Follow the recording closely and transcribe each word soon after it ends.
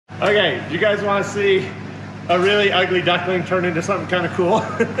Okay, do you guys want to see a really ugly duckling turn into something kind of cool?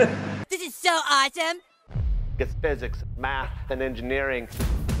 This is so awesome. It's physics, math, and engineering.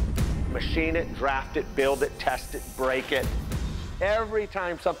 Machine it, draft it, build it, test it, break it. Every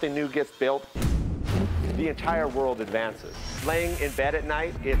time something new gets built, the entire world advances. Laying in bed at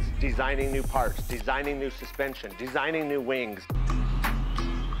night, it's designing new parts, designing new suspension, designing new wings.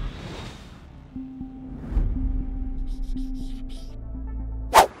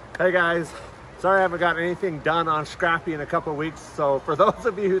 Hey guys, sorry I haven't got anything done on Scrappy in a couple of weeks. So for those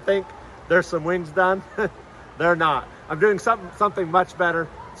of you who think there's some wings done, they're not. I'm doing something much better.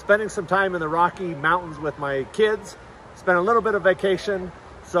 Spending some time in the Rocky Mountains with my kids, spent a little bit of vacation.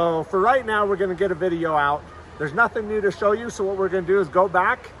 So for right now, we're gonna get a video out. There's nothing new to show you. So what we're gonna do is go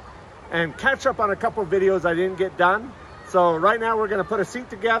back and catch up on a couple of videos I didn't get done. So right now we're gonna put a seat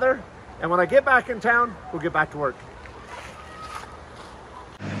together. And when I get back in town, we'll get back to work.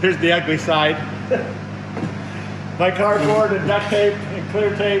 Here's the ugly side. My cardboard and duct tape and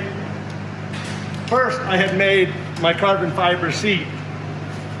clear tape. First, I had made my carbon fiber seat.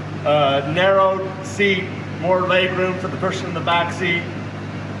 Narrowed seat, more leg room for the person in the back seat.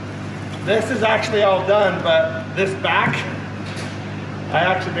 This is actually all done, but this back, I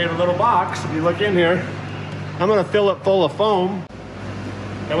actually made a little box. If you look in here, I'm gonna fill it full of foam.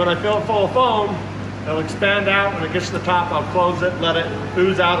 And when I fill it full of foam, it'll expand out. When it gets to the top, I'll close it, let it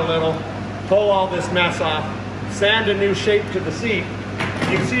ooze out a little, pull all this mess off, sand a new shape to the seat.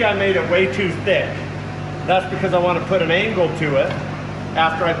 You can see I made it way too thick. That's because I want to put an angle to it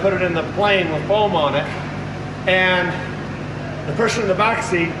after I put it in the plane with foam on it. And the person in the back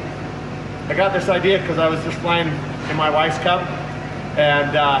seat, I got this idea because I was just flying in my wife's Cub, and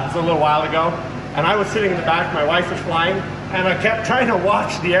it was a little while ago. And I was sitting in the back, my wife was flying, and I kept trying to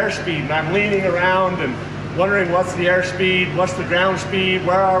watch the airspeed, and I'm leaning around and wondering what's the airspeed, what's the ground speed,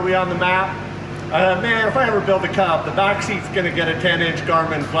 where are we on the map? Man, if I ever build a Cub, the back seat's gonna get a 10-inch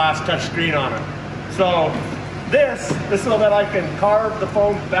Garmin glass touchscreen on it. So this is so that I can carve the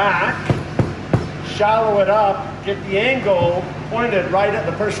foam back, shallow it up, get the angle pointed right at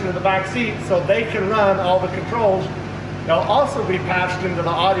the person in the back seat so they can run all the controls. They'll also be patched into the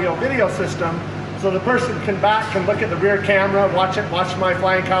audio video system so the person can look at the rear camera, watch my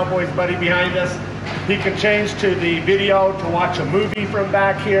Flying Cowboys buddy behind us. He can change to the video to watch a movie from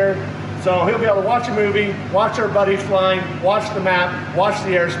back here. So he'll be able to watch a movie, watch our buddies flying, watch the map, watch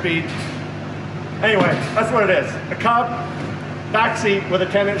the airspeed. Anyway, that's what it is. A Cub back seat with a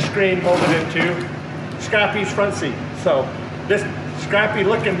 10-inch screen bolted into Scrappy's front seat. So this Scrappy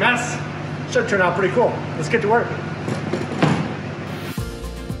looking mess should turn out pretty cool. Let's get to work.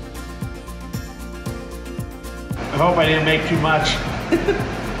 I hope I didn't make too much.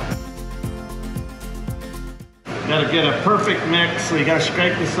 Gotta get a perfect mix, so you gotta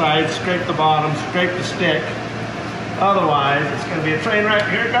scrape the sides, scrape the bottom, scrape the stick. Otherwise, it's gonna be a train wreck.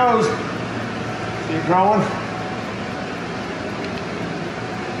 Here it goes. See it growing?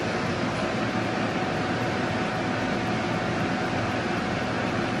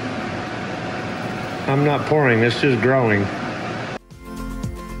 I'm not pouring, it's just growing.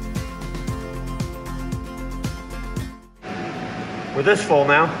 We're this full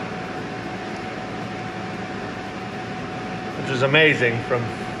now, which is amazing. From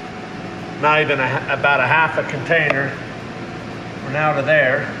not even about a half a container, we're now to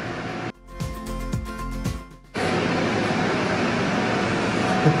there.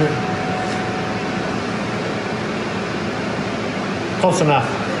 Close enough.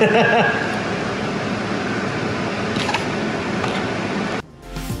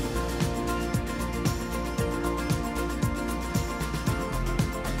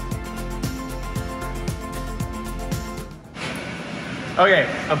 Okay,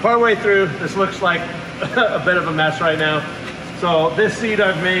 I'm partway through. This looks like a bit of a mess right now. So this seat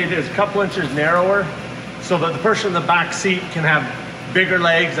I've made is a couple inches narrower so that the person in the back seat can have bigger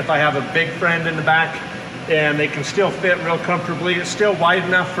legs if I have a big friend in the back, and they can still fit real comfortably. It's still wide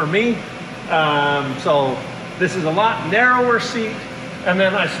enough for me. So this is a lot narrower seat. And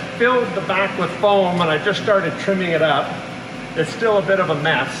then I filled the back with foam and I just started trimming it up. It's still a bit of a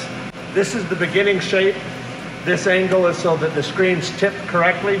mess. This is the beginning shape. This angle is so that the screen's tipped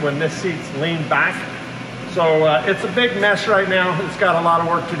correctly when this seat's leaned back. So it's a big mess right now. It's got a lot of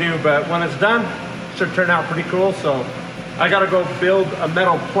work to do, but when it's done, it should turn out pretty cool. So I gotta go build a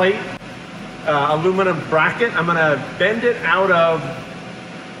metal plate, aluminum bracket. I'm gonna bend it out of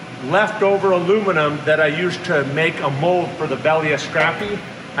leftover aluminum that I used to make a mold for the belly of Scrappy.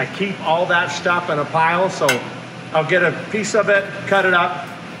 I keep all that stuff in a pile, so I'll get a piece of it, cut it up,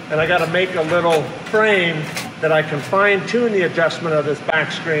 and I gotta make a little frame that I can fine tune the adjustment of this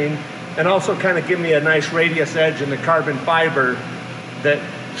back screen and also kind of give me a nice radius edge in the carbon fiber that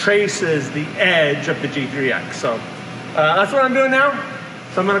traces the edge of the G3X. So that's what I'm doing now.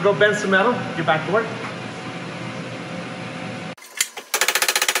 So I'm gonna go bend some metal, get back to work.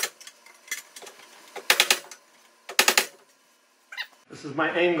 This is my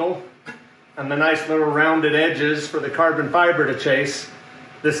angle and the nice little rounded edges for the carbon fiber to chase.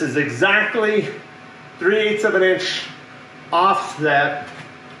 This is exactly 3/8 of an inch offset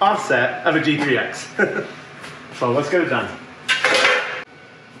of a G3X. So let's get it done.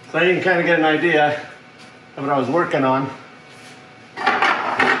 So you can kind of get an idea of what I was working on.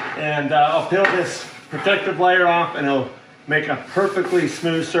 And I'll peel this protective layer off and it'll make a perfectly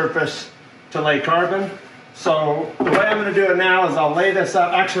smooth surface to lay carbon. So the way I'm going to do it now is I'll lay this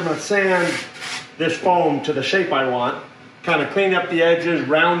up. Actually, I'm going to sand this foam to the shape I want. Kind of clean up the edges,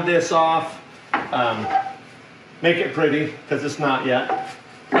 round this off, make it pretty because it's not yet.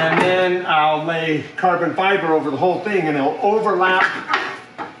 And then I'll lay carbon fiber over the whole thing and it'll overlap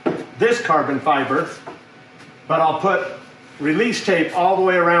this carbon fiber, but I'll put release tape all the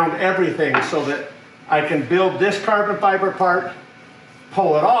way around everything so that I can build this carbon fiber part,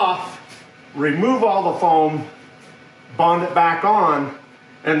 pull it off, remove all the foam, bond it back on,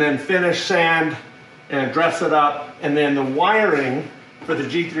 and then finish sand and dress it up. And then the wiring for the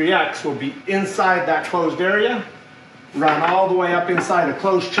G3X will be inside that closed area, run all the way up inside a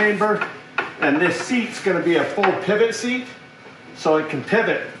closed chamber. And this seat's gonna be a full pivot seat, so it can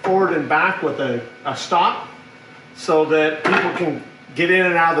pivot forward and back with a stop so that people can get in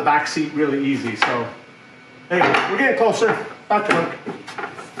and out of the back seat really easy. So anyway, we're getting closer, back to work.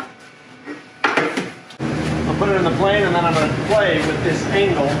 I'll put it in the plane and then I'm gonna play with this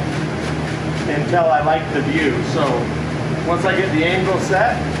angle until I like the view. So once I get the angle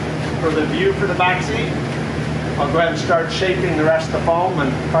set for the view for the back seat, I'll go ahead and start shaping the rest of the foam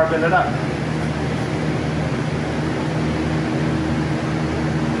and carving it up.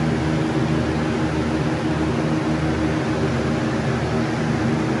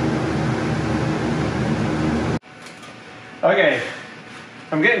 Okay,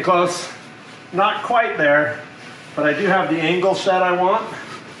 I'm getting close. Not quite there, but I do have the angle set I want,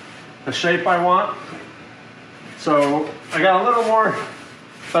 the shape I want. So I got a little more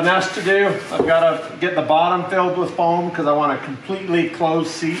finesse to do. I've got to get the bottom filled with foam because I want a completely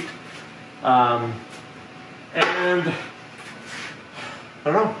closed seat. And I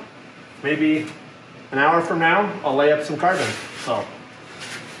don't know, maybe an hour from now, I'll lay up some carbon. So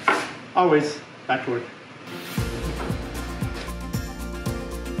always back to work.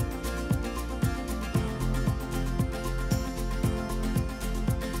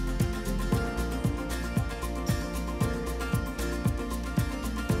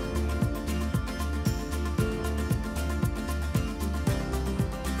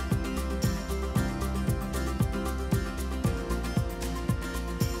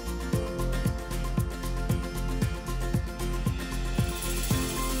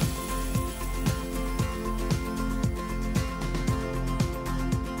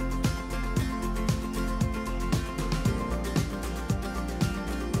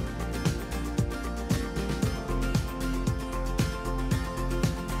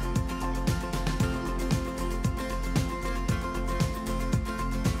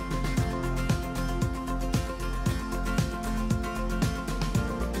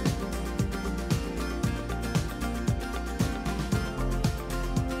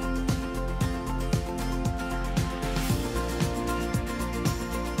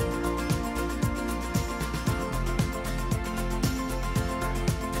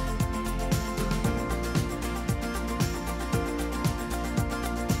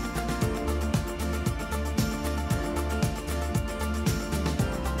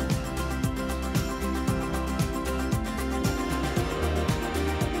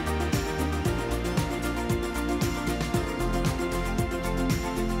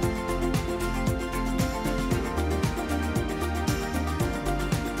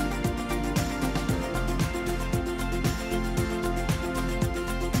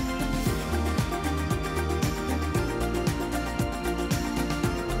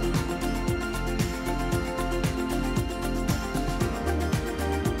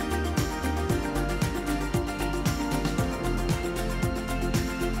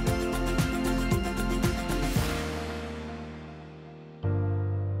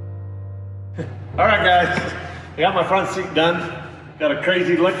 All right, guys, I got my front seat done. Got a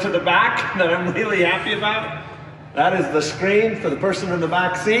crazy look to the back that I'm really happy about. That is the screen for the person in the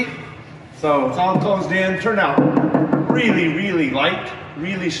back seat. So it's all closed in, turned out really, really light,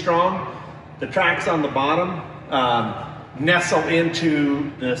 really strong. The track's on the bottom, nestle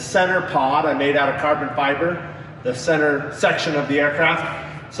into the center pod I made out of carbon fiber, the center section of the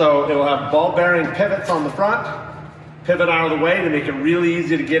aircraft. So it will have ball bearing pivots on the front, pivot out of the way to make it really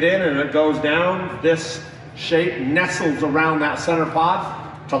easy to get in, and it goes down. This shape nestles around that center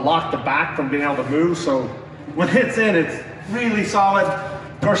pod to lock the back from being able to move. So when it's in, it's really solid.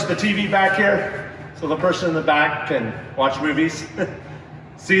 Of course, the TV back here, so the person in the back can watch movies,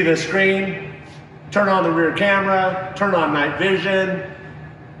 see the screen, turn on the rear camera, turn on night vision,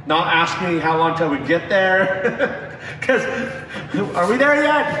 not ask me how long till we get there, because are we there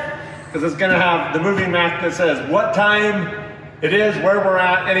yet? Because it's gonna have the moving map that says what time it is, where we're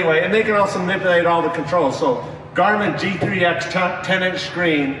at, anyway, and they can also manipulate all the controls. So Garmin G3X 10-inch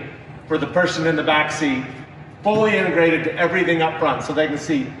screen for the person in the back seat, fully integrated to everything up front, so they can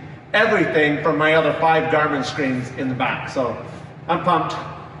see everything from my other 5 Garmin screens in the back. So I'm pumped.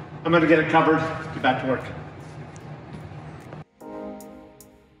 I'm gonna get it covered, get back to work.